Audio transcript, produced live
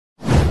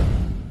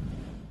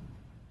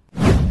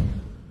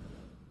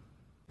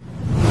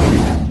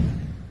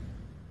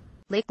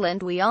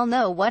Lakeland We all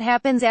know what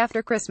happens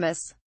after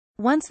Christmas.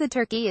 Once the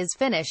turkey is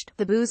finished,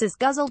 the booze is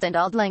guzzled and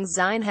auld lang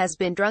syne has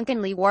been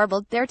drunkenly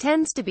warbled. There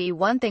tends to be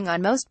one thing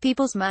on most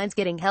people's minds: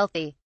 getting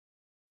healthy.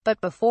 But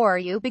before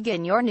you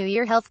begin your New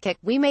Year health kick,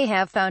 we may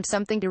have found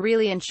something to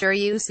really ensure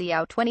you see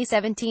out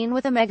 2017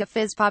 with a mega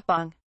fizz pop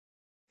bong.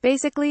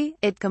 Basically,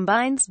 it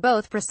combines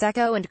both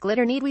Prosecco and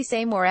glitter. Need we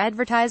say more?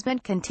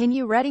 Advertisement.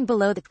 Continue reading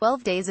below. The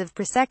 12 days of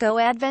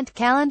Prosecco Advent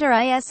Calendar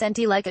isn't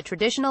like a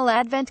traditional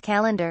Advent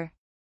calendar.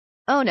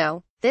 Oh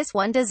no, this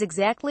one does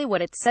exactly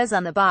what it says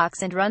on the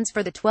box and runs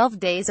for the 12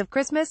 days of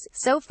Christmas,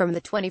 so from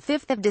the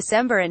 25th of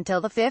December until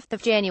the 5th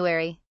of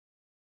January.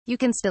 You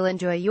can still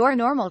enjoy your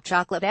normal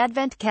chocolate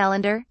Advent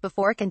calendar,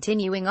 before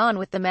continuing on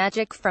with the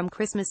magic from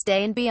Christmas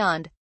Day and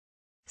beyond.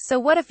 So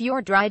what if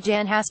your dry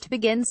Jan has to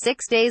begin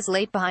 6 days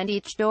late? Behind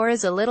each door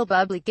is a little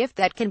bubbly gift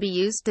that can be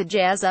used to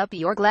jazz up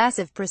your glass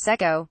of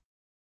Prosecco.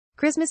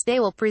 Christmas Day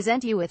will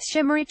present you with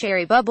shimmery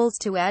cherry bubbles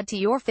to add to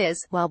your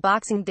fizz, while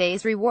Boxing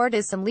Day's reward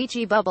is some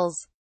lychee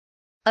bubbles.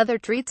 Other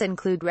treats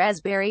include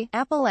raspberry,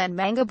 apple and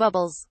mango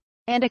bubbles.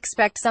 And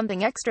expect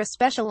something extra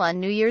special on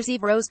New Year's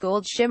Eve: rose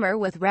gold shimmer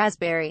with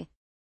raspberry.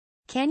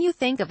 Can you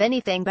think of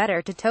anything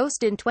better to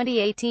toast in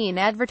 2018?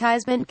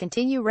 Advertisement.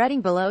 Continue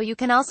reading below. You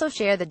can also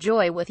share the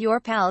joy with your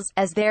pals,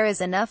 as there is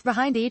enough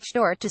behind each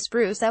door to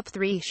spruce up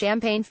 3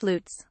 champagne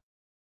flutes.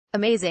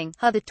 Amazing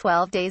how the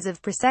 12 days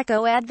of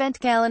Prosecco Advent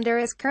Calendar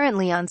is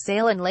currently on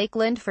sale in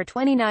Lakeland for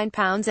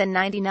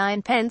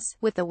 £29.99,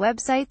 with the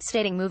website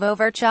stating move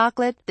over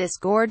chocolate. This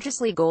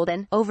gorgeously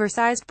golden,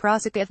 oversized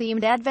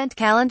Prosecco-themed Advent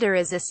Calendar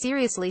is a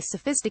seriously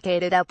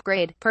sophisticated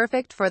upgrade,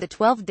 perfect for the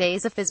 12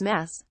 days of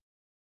Fizzmas.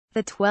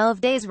 The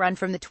 12 days run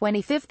from the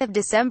 25th of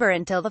December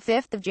until the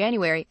 5th of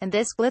January, and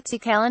this glitzy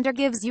calendar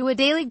gives you a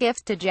daily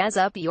gift to jazz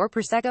up your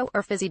Prosecco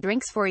or fizzy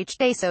drinks for each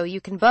day, so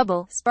you can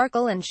bubble,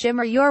 sparkle and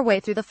shimmer your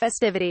way through the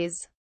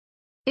festivities.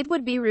 It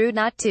would be rude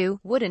not to,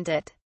 wouldn't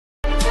it?